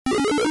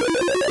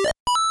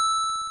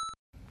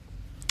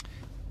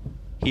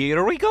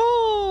Here we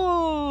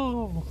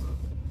go!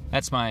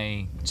 That's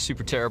my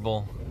super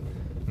terrible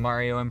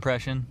Mario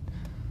impression.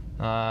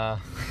 Yeah,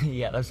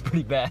 that was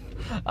pretty bad.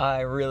 I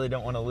really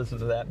don't want to listen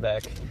to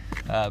that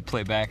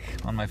play back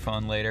on my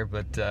phone later,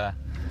 but I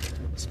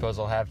suppose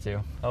I'll have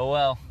to. Oh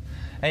well.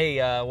 Hey,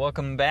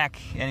 welcome back,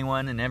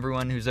 anyone and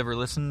everyone who's ever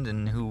listened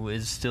and who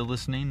is still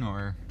listening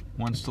or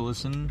wants to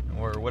listen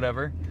or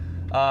whatever.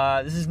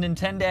 This is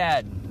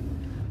Nintendad,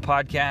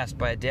 podcast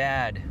by a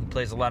dad who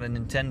plays a lot of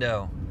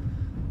Nintendo,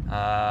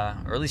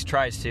 or at least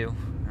tries to.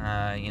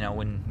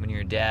 When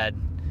you're a dad,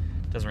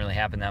 it doesn't really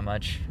happen that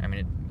much. I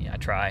mean, I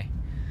try,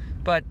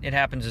 but it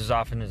happens as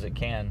often as it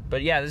can.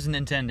 But yeah, this is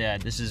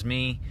Nintendad. This is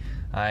me.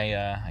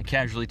 I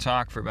casually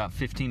talk for about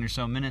 15 or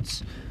so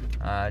minutes,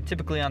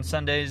 typically on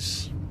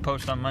Sundays,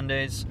 post on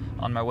Mondays,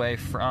 on my way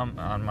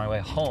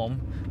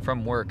home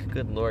from work.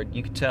 Good Lord,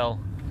 you can tell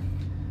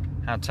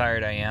how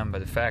tired I am by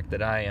the fact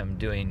that I am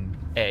doing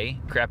A,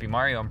 crappy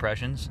Mario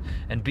impressions,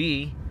 and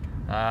B,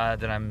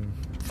 that I'm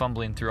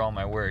fumbling through all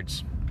my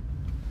words.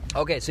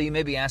 Okay, so you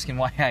may be asking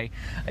why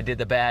I did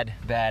the bad,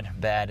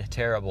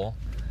 terrible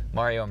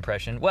Mario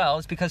impression. Well,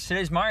 it's because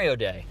today's Mario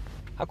Day.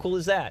 How cool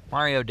is that?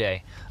 Mario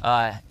Day.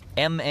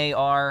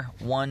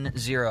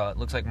 MAR10. It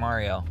looks like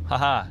Mario.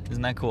 Haha,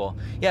 isn't that cool?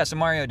 Yeah, so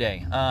Mario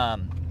Day. So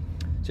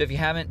if you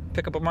haven't,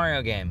 pick up a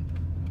Mario game.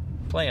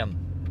 Play them.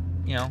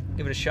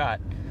 Give it a shot.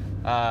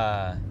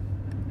 My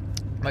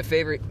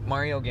favorite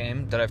Mario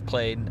game that I've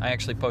played, I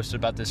actually posted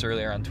about this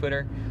earlier on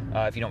Twitter.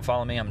 If you don't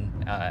follow me, I'm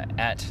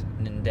at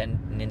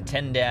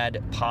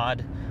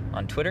NintendadPod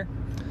on Twitter.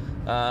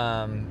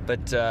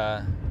 But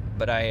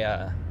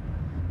I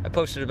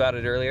posted about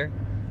it earlier.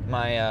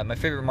 My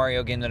favorite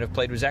Mario game that I've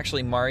played was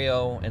actually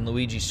Mario and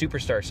Luigi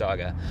Superstar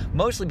Saga,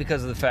 mostly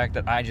because of the fact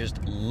that I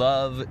just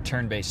love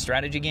turn-based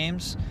strategy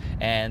games,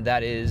 and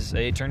that is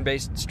a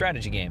turn-based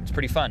strategy game. It's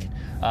pretty fun.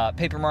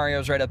 Paper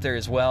Mario's right up there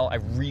as well. I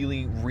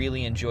really,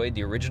 really enjoyed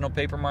the original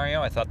Paper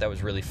Mario. I thought that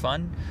was really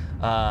fun.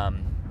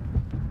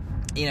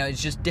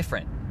 It's just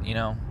different,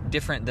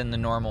 different than the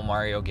normal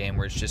Mario game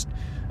where it's just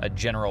a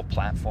general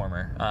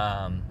platformer.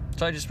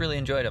 So I just really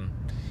enjoyed them.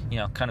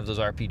 Kind of those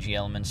RPG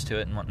elements to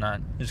it and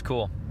whatnot. It was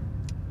cool.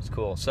 It's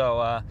cool.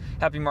 So,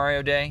 happy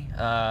Mario Day.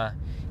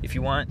 If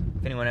you want,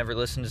 if anyone ever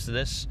listens to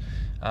this,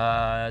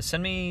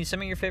 send me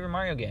your favorite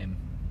Mario game.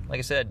 Like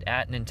I said,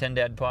 at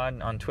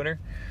NintendadPod on Twitter.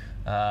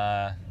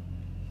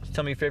 Just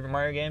tell me your favorite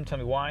Mario game. Tell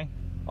me why.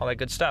 All that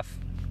good stuff.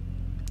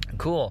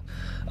 Cool.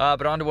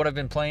 But on to what I've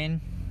been playing.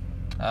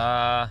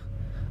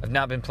 I've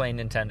not been playing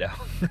Nintendo.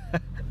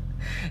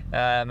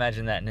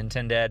 Imagine that.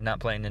 Nintendad not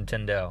playing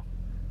Nintendo.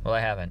 Well, I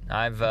haven't.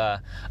 I've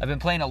been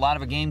playing a lot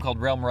of a game called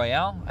Realm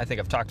Royale. I think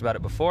I've talked about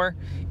it before.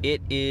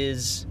 It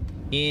is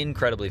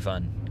incredibly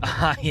fun.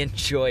 I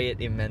enjoy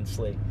it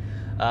immensely.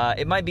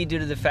 It might be due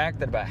to the fact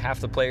that about half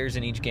the players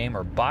in each game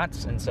are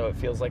bots, and so it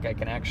feels like I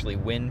can actually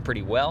win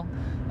pretty well.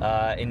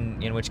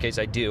 In which case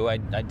I do. I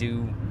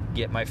do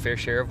get my fair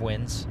share of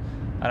wins.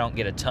 I don't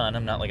get a ton.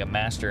 I'm not like a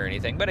master or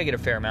anything, but I get a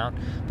fair amount.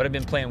 But I've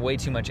been playing way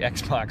too much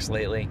Xbox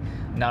lately.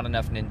 Not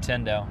enough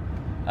Nintendo.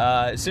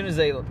 As soon as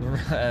they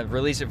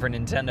release it for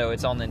Nintendo,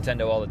 it's all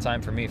Nintendo all the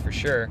time for me, for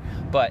sure.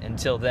 But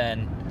until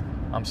then,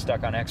 I'm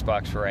stuck on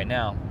Xbox for right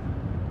now.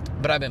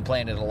 But I've been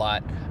playing it a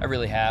lot. I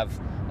really have.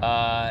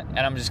 And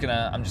I'm just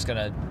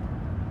gonna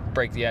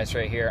break the ice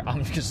right here.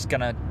 I'm just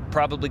gonna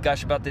probably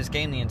gush about this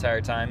game the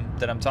entire time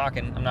that I'm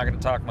talking. I'm not gonna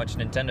talk much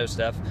Nintendo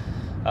stuff.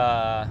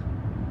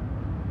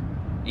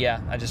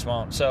 Yeah, I just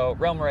won't. So,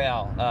 Realm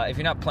Royale. If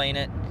you're not playing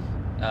it,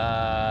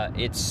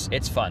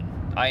 it's fun.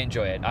 I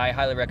enjoy it. I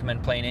highly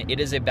recommend playing it.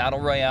 It is a battle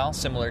royale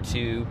similar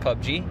to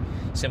PUBG,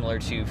 similar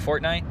to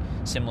Fortnite,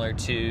 similar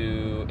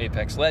to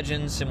Apex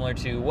Legends, similar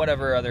to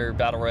whatever other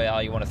battle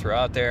royale you want to throw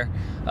out there.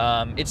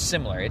 It's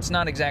similar. It's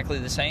not exactly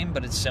the same,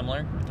 but it's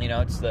similar.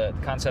 It's the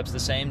concept's the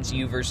same. It's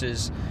you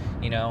versus,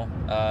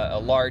 a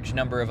large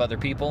number of other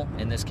people.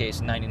 In this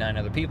case, 99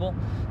 other people.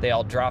 They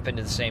all drop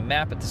into the same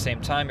map at the same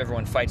time.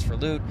 Everyone fights for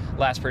loot.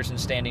 Last person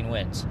standing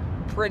wins.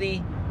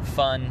 Pretty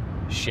fun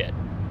shit,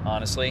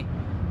 honestly.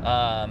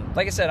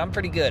 Like I said, I'm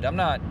pretty good. I'm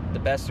not the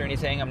best or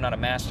anything. I'm not a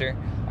master.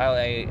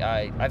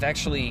 I've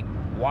actually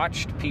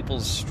watched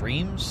people's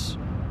streams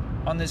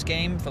on this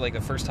game for like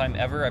the first time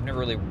ever. I've never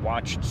really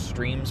watched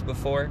streams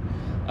before.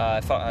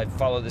 I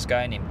follow this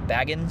guy named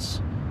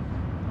Baggins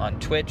on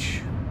Twitch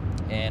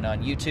and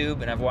on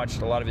YouTube, and I've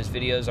watched a lot of his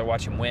videos. I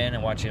watch him win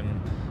and watch him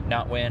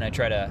not win. I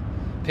try to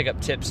pick up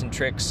tips and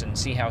tricks and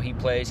see how he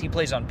plays. He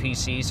plays on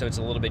PC, so it's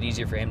a little bit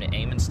easier for him to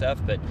aim and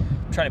stuff, but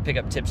I'm trying to pick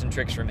up tips and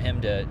tricks from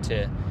him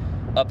to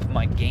up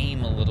my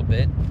game a little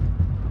bit,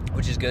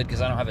 which is good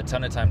because I don't have a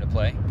ton of time to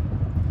play.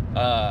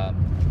 But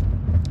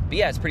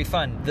yeah, it's pretty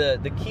fun.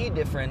 The key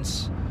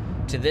difference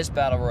to this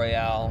battle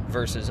royale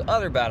versus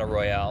other battle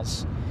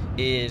royales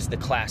is the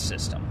class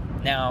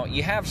system. Now,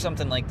 you have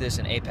something like this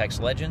in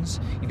Apex Legends.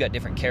 You've got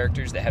different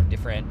characters that have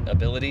different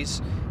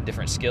abilities,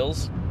 different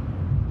skills.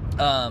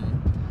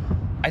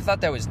 I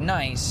thought that was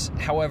nice.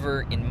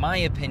 However, in my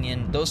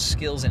opinion, those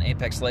skills in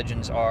Apex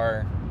Legends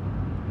are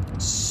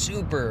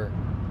super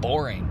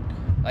boring.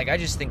 Like, I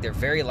just think they're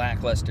very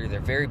lackluster. They're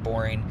very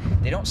boring.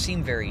 They don't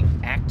seem very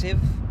active,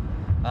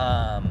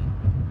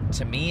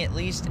 to me at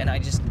least, and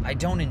I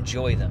don't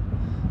enjoy them.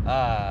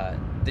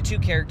 The two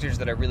characters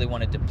that I really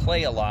wanted to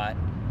play a lot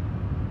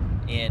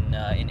in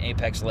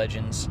Apex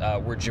Legends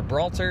were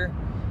Gibraltar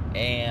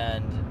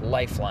and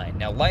Lifeline.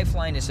 Now,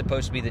 Lifeline is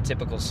supposed to be the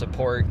typical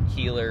support,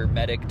 healer,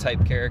 medic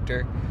type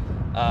character,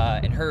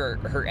 and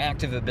her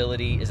active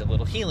ability is a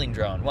little healing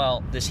drone.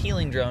 Well, this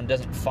healing drone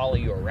doesn't follow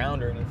you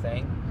around or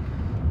anything.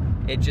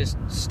 It just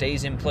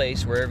stays in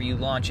place wherever you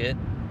launch it,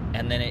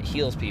 and then it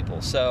heals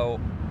people. So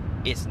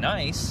it's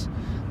nice,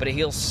 but it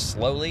heals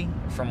slowly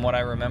from what I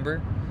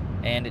remember,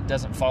 and it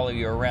doesn't follow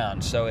you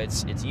around. So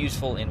it's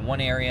useful in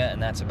one area,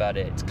 and that's about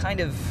it. It's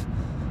kind of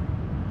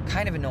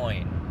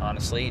annoying,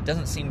 honestly. It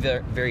doesn't seem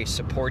very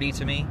supporty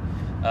to me,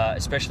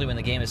 especially when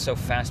the game is so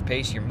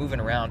fast-paced. You're moving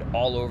around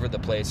all over the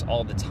place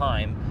all the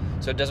time,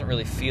 so it doesn't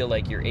really feel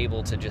like you're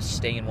able to just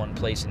stay in one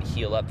place and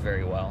heal up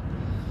very well.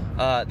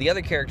 The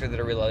other character that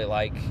I really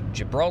like,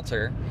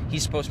 Gibraltar,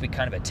 he's supposed to be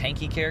kind of a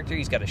tanky character.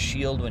 He's got a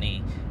shield when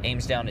he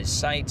aims down his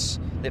sights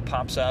that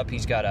pops up.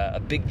 He's got a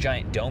big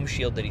giant dome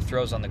shield that he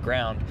throws on the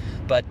ground.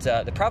 But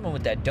the problem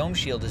with that dome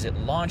shield is it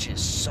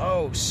launches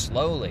so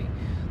slowly.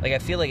 Like, I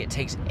feel like it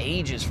takes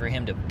ages for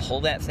him to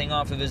pull that thing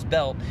off of his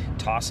belt,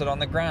 toss it on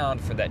the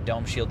ground for that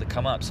dome shield to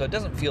come up. So it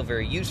doesn't feel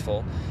very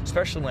useful,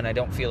 especially when I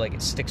don't feel like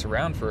it sticks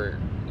around for,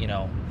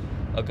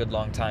 a good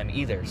long time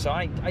either. So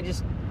I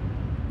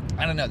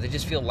don't know, they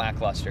just feel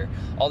lackluster.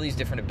 All these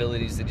different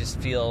abilities, they just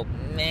feel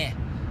meh,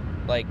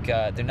 like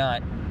they're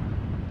not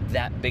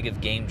that big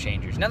of game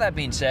changers. Now, that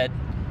being said,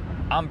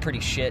 I'm pretty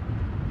shit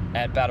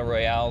at battle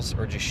royales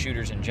or just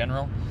shooters in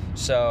general.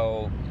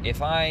 So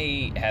if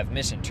I have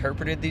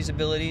misinterpreted these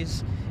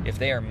abilities, if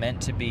they are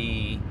meant to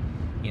be,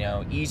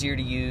 easier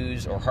to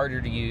use or harder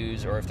to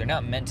use, or if they're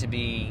not meant to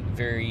be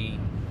very,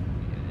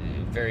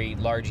 very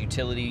large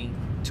utility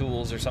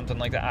tools or something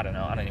like that, I don't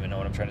know. I don't even know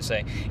what I'm trying to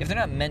say. If they're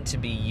not meant to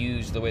be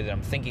used the way that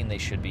I'm thinking they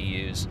should be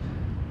used,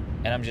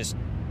 and I'm just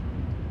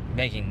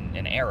making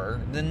an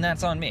error, then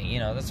that's on me.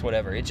 That's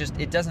whatever.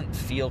 It doesn't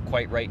feel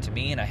quite right to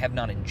me, and I have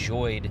not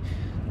enjoyed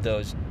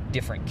those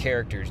different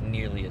characters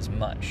nearly as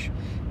much.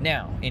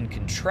 Now, in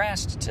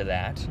contrast to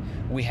that,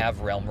 we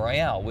have Realm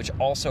Royale, which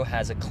also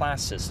has a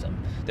class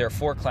system. There are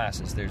 4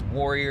 classes. There's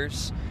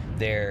warriors,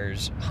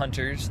 there's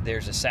hunters,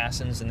 there's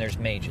assassins, and there's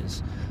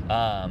mages.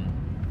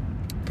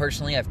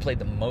 Personally, I've played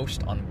the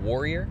most on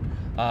warrior.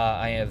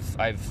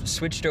 I've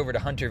switched over to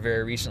hunter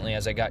very recently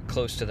as I got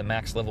close to the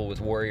max level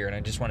with warrior, and I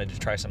just wanted to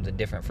try something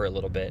different for a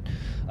little bit.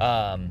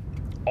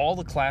 All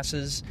the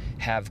classes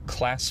have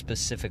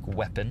class-specific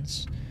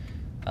weapons,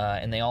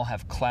 and they all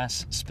have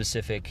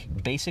class-specific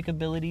basic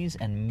abilities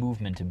and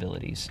movement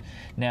abilities.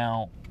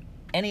 Now,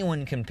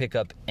 anyone can pick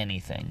up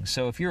anything.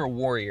 So if you're a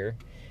warrior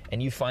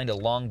and you find a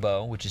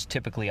longbow, which is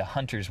typically a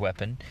hunter's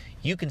weapon,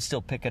 you can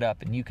still pick it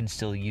up and you can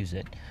still use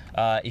it.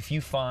 If you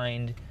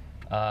find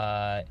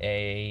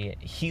a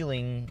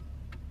healing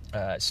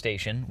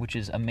station, which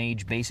is a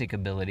mage basic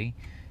ability,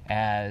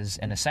 as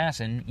an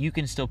assassin, you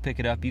can still pick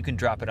it up, you can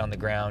drop it on the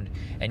ground,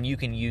 and you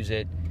can use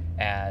it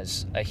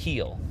as a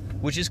heal,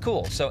 which is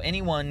cool. So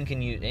anyone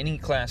can use, any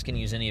class can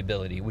use any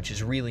ability, which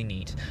is really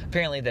neat.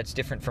 Apparently that's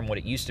different from what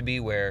it used to be,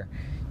 where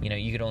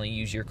you could only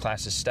use your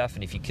class's stuff,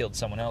 and if you killed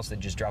someone else,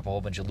 they'd just drop a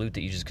whole bunch of loot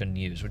that you just couldn't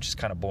use, which is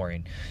kind of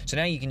boring. So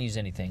now you can use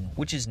anything,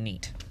 which is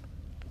neat.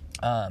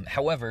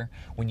 However,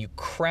 when you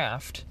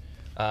craft,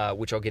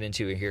 which I'll get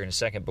into here in a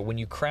second, but when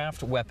you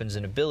craft weapons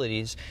and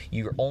abilities,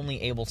 you're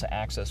only able to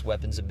access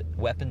weapons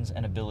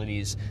and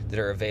abilities that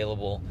are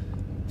available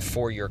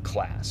for your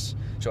class.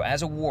 So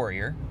as a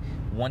warrior,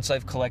 once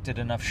I've collected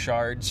enough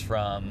shards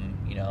from,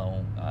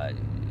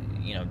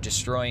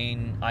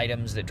 destroying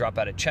items that drop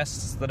out of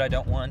chests that I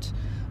don't want,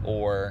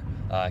 or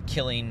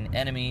killing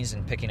enemies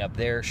and picking up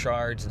their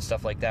shards and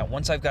stuff like that.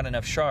 Once I've got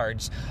enough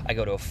shards, I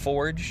go to a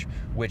forge,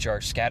 which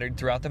are scattered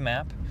throughout the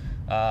map,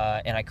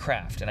 and I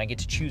craft, and I get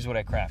to choose what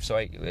I craft.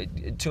 So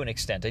to an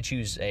extent, I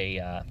choose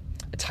a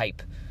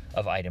type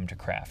of item to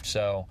craft.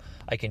 So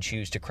I can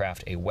choose to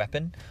craft a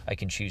weapon, I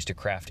can choose to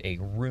craft a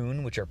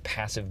rune, which are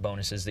passive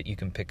bonuses that you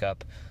can pick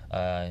up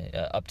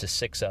to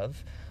 6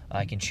 of.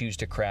 I can choose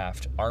to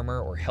craft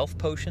armor or health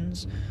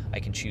potions.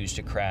 I can choose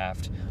to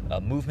craft a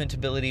movement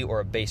ability or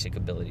a basic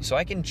ability. So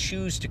I can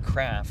choose to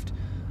craft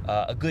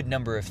a good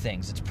number of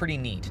things. It's pretty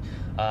neat.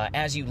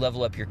 As you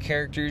level up your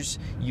characters,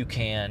 you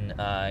can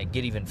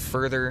get even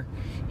further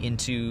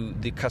into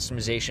the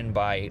customization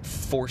by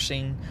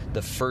forcing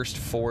the first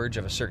forge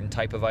of a certain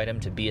type of item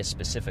to be a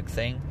specific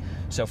thing.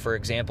 So for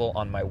example,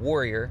 on my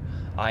warrior,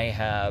 I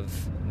have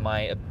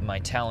my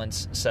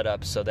talents set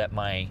up so that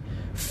my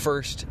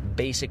first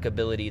basic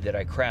ability that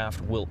I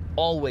craft will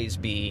always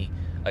be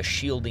a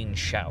shielding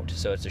shout.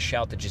 So it's a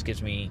shout that just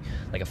gives me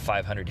like a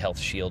 500 health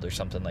shield or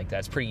something like that.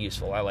 It's pretty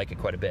useful. I like it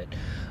quite a bit.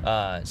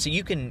 So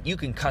you can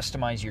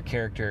customize your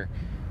character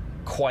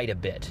quite a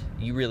bit.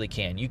 You really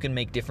can. You can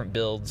make different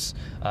builds.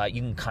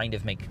 You can kind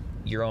of make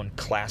your own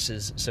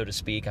classes, so to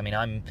speak. I mean,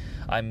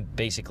 I'm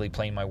basically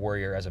playing my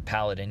warrior as a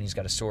paladin. He's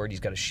got a sword, he's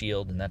got a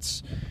shield, and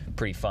that's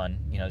pretty fun.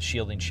 You know,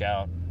 shielding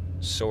shout,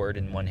 sword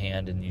in one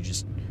hand, and you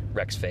just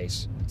wreck's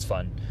face. It's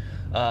fun.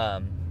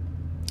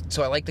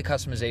 So I like the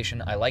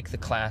customization. I like the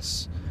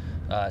class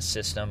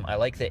system. I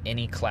like that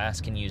any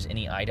class can use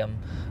any item.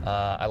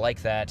 I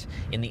like that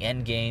in the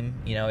end game,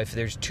 you know, if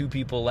there's 2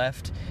 people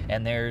left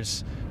and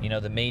there's, you know,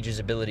 the mage's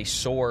ability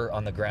soar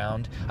on the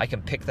ground, I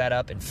can pick that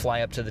up and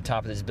fly up to the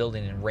top of this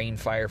building and rain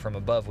fire from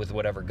above with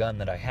whatever gun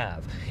that I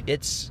have.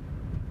 It's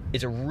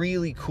a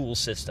really cool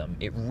system.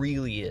 It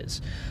really is.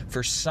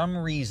 For some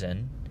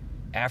reason,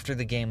 after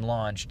the game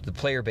launched, the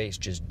player base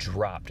just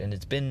dropped, and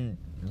it's been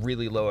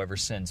really low ever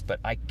since, but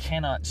I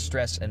cannot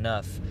stress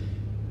enough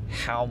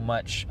how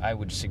much I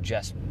would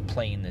suggest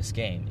playing this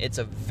game. It's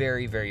a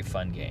very, very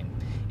fun game.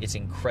 It's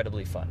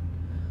incredibly fun.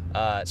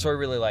 So I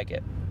really like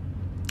it.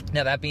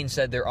 Now, that being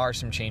said, there are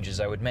some changes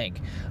I would make.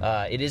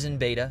 It is in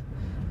beta,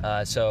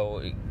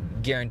 so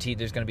guaranteed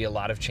there's going to be a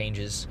lot of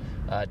changes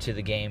to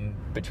the game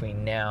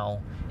between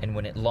now and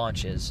when it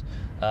launches.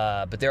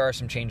 But there are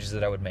some changes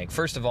that I would make.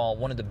 First of all,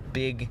 one of the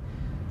big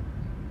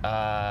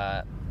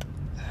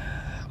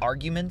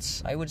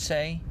arguments, I would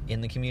say, in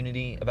the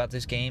community about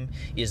this game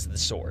is the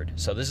sword.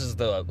 So this is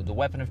the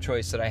weapon of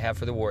choice that I have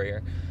for the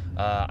warrior.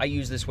 I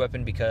use this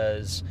weapon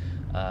because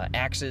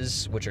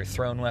axes, which are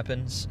thrown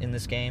weapons in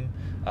this game,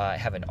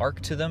 have an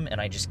arc to them, and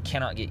I just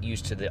cannot get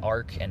used to the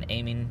arc and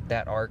aiming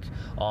that arc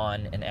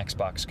on an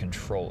Xbox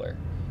controller.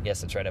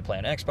 Yes, that's right, I play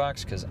on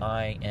Xbox because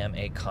I am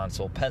a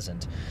console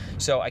peasant.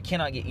 So I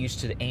cannot get used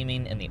to the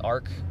aiming and the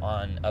arc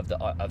of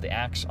the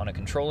axe on a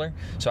controller,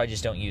 so I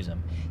just don't use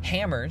them.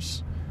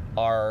 Hammers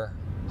are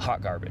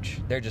hot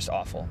garbage. They're just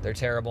awful. They're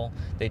terrible.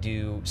 They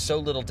do so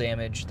little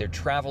damage. Their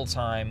travel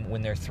time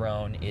when they're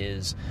thrown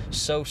is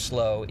so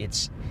slow.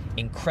 It's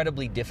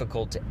incredibly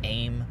difficult to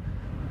aim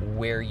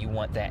where you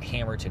want that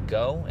hammer to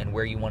go and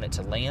where you want it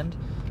to land,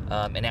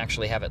 and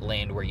actually have it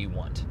land where you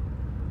want.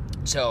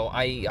 So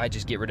I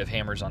just get rid of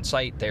hammers on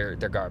sight. They're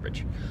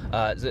garbage.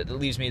 That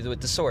leaves me with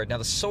the sword. Now,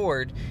 the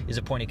sword is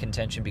a point of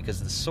contention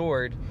because the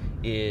sword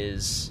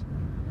is...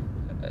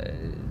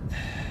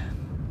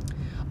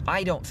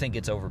 I don't think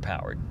it's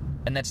overpowered.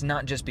 And that's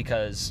not just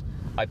because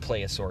I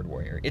play a sword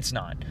warrior. It's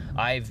not.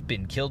 I've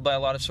been killed by a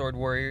lot of sword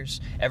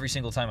warriors. Every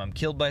single time I'm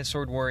killed by a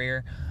sword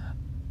warrior...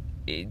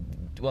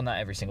 well, not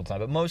every single time,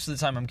 but most of the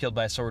time I'm killed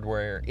by a sword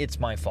warrior, it's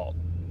my fault.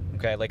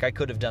 Okay, like I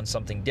could have done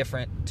something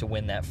different to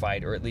win that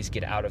fight, or at least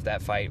get out of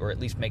that fight, or at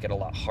least make it a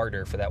lot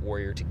harder for that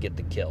warrior to get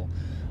the kill.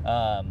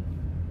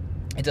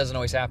 It doesn't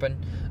always happen,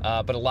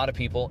 but a lot of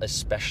people,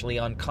 especially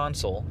on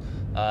console,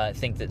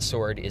 think that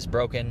sword is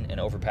broken and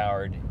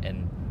overpowered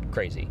and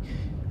crazy.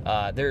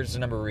 There's a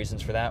number of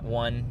reasons for that.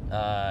 One,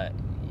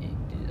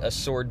 a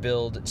sword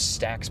build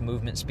stacks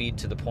movement speed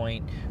to the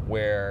point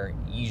where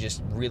you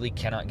just really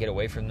cannot get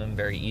away from them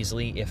very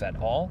easily, if at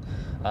all.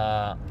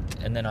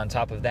 And then on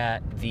top of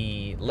that,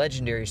 the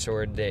legendary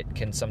sword that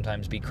can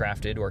sometimes be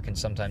crafted or can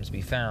sometimes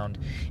be found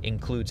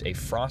includes a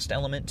frost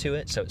element to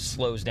it, so it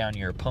slows down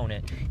your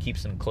opponent,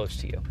 keeps them close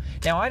to you.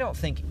 Now, I don't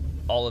think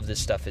all of this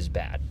stuff is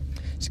bad.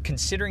 So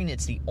considering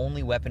it's the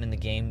only weapon in the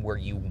game where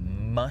you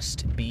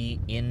must be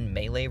in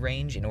melee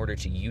range in order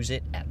to use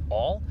it at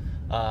all,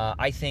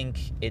 I think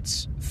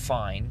it's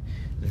fine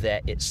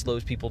that it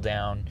slows people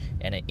down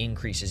and it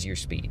increases your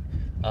speed.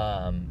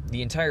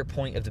 The entire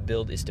point of the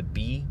build is to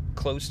be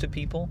close to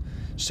people,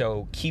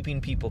 so keeping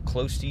people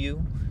close to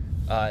you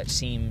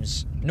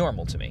seems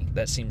normal to me.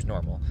 That seems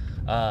normal.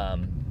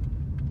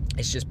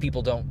 It's just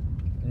people don't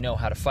know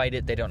how to fight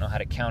it, they don't know how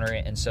to counter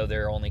it, and so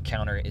their only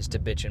counter is to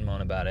bitch and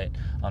moan about it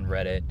on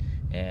Reddit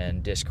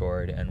and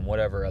Discord and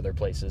whatever other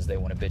places they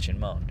want to bitch and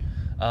moan.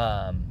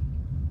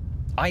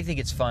 I think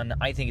it's fun.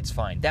 I think it's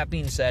fine. That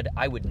being said,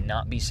 I would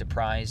not be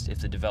surprised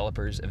if the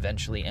developers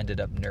eventually ended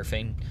up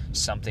nerfing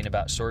something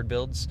about sword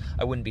builds.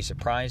 I wouldn't be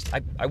surprised.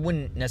 I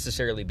wouldn't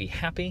necessarily be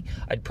happy.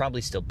 I'd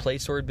probably still play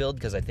sword build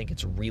because I think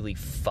it's really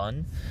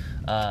fun.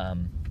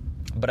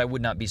 But I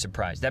would not be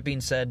surprised. That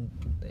being said,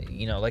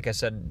 you know, like I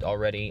said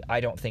already, I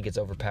don't think it's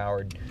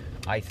overpowered.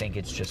 I think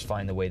it's just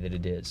fine the way that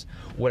it is.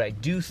 What I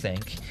do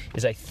think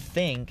is I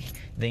think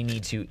they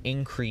need to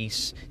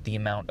increase the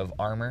amount of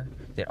armor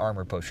that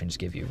armor potions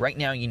give you. Right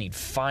now, you need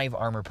 5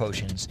 armor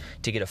potions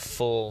to get a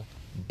full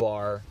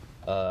bar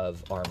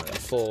of armor, a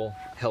full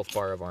health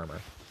bar of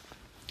armor.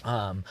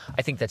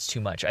 I think that's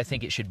too much. I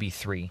think it should be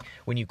 3.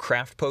 When you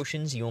craft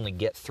potions, you only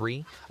get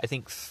 3. I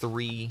think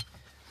 3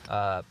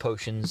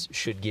 potions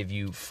should give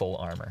you full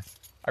armor.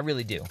 I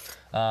really do.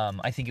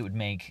 I think it would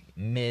make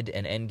mid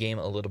and end game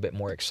a little bit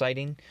more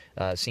exciting,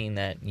 seeing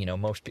that, you know,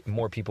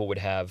 more people would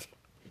have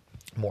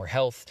more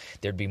health.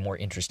 There'd be more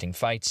interesting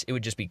fights. It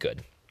would just be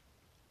good.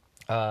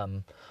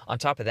 On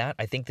top of that,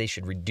 I think they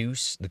should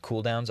reduce the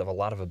cooldowns of a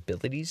lot of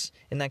abilities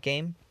in that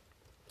game.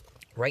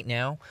 Right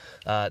now,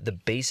 the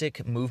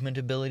basic movement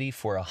ability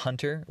for a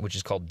hunter, which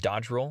is called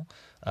dodge roll,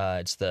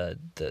 it's the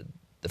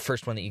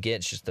first one that you get.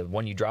 It's just the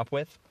one you drop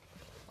with.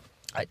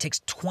 It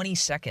takes 20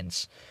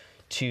 seconds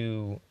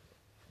to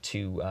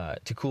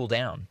cool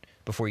down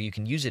before you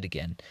can use it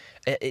again.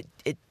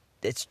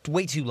 It's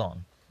way too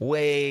long.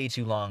 Way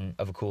too long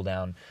of a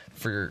cooldown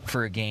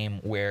for a game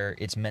where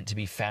it's meant to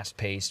be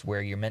fast-paced,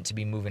 where you're meant to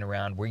be moving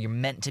around, where you're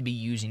meant to be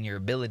using your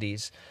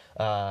abilities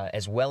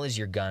as well as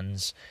your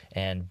guns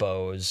and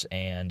bows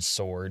and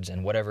swords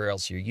and whatever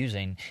else you're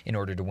using in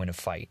order to win a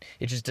fight.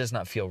 It just does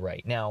not feel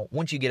right. Now,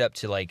 once you get up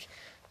to like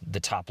the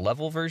top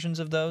level versions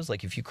of those,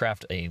 like if you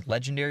craft a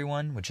legendary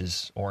one, which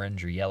is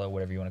orange or yellow,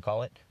 whatever you want to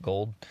call it,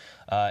 gold,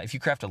 if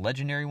you craft a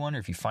legendary one or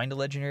if you find a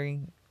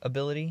legendary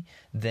ability,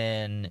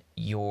 then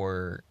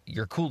your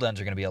cooldowns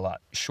are going to be a lot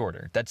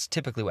shorter. That's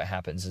typically what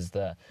happens, is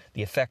the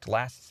effect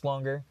lasts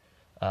longer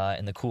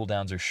and the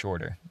cooldowns are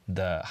shorter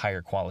the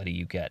higher quality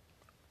you get.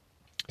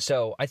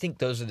 So I think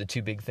those are the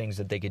two big things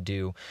that they could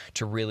do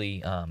to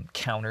really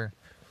counter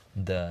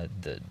the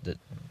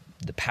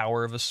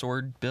power of a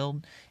sword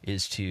build,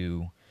 is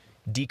to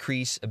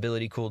decrease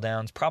ability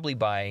cooldowns probably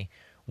by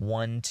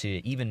 1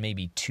 to even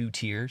maybe 2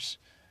 tiers.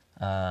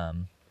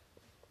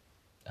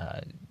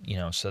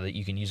 So that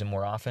you can use them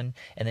more often,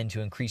 and then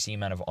to increase the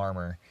amount of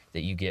armor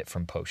that you get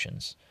from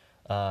potions.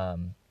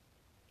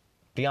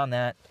 Beyond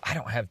that, I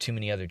don't have too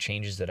many other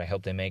changes that I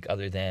hope they make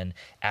other than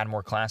add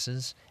more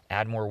classes,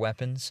 add more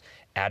weapons,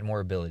 add more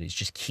abilities.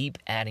 Just keep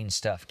adding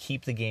stuff.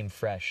 Keep the game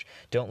fresh.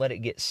 Don't let it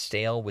get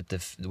stale with the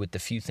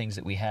few things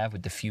that we have,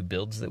 with the few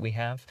builds that we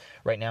have.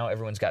 Right now,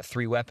 everyone's got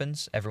 3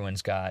 weapons,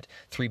 everyone's got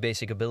 3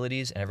 basic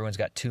abilities, and everyone's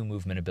got 2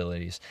 movement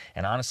abilities.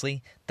 And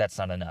honestly, that's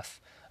not enough.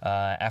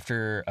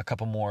 After a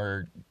couple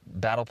more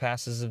battle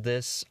passes of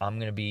this, I'm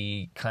going to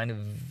be kind of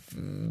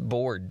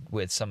bored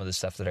with some of the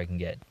stuff that I can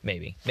get.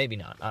 Maybe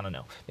not. I don't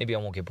know. Maybe I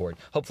won't get bored.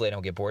 Hopefully I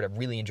don't get bored. I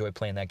really enjoy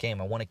playing that game.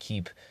 I want to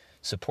keep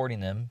supporting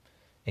them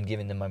and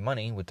giving them my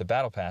money with the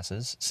battle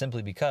passes,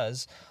 simply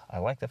because I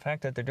like the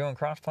fact that they're doing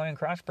cross-play and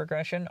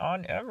cross-progression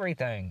on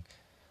everything.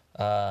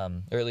 Or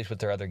at least with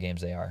their other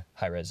games they are.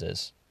 Hi-Res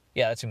is.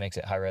 Yeah, that's who makes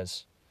it,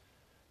 Hi-Res.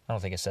 I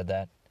don't think I said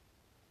that.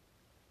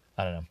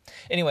 I don't know.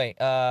 Anyway,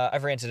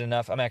 I've ranted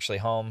enough. I'm actually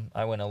home.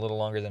 I went a little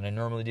longer than I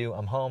normally do.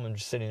 I'm home. I'm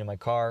just sitting in my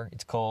car.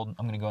 It's cold.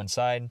 I'm going to go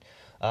inside.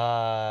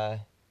 By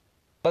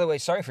the way,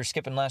 sorry for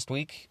skipping last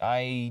week.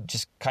 I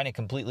just kind of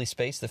completely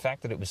spaced the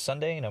fact that it was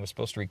Sunday and I was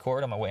supposed to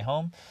record on my way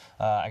home.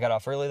 I got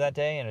off early that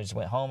day and I just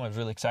went home. I was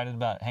really excited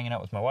about hanging out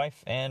with my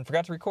wife and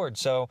forgot to record.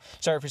 So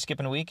sorry for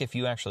skipping a week if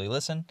you actually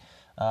listen.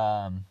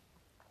 I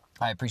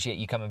appreciate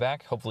you coming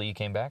back. Hopefully you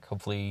came back.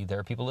 Hopefully there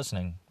are people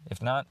listening.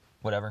 If not,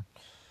 whatever.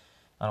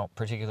 I don't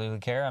particularly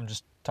care. I'm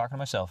just talking to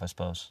myself, I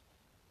suppose.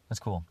 That's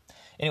cool.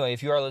 Anyway,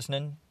 if you are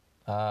listening,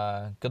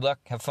 good luck.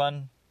 Have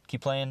fun. Keep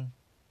playing.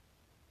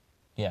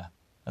 Yeah,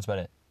 that's about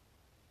it.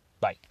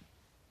 Bye.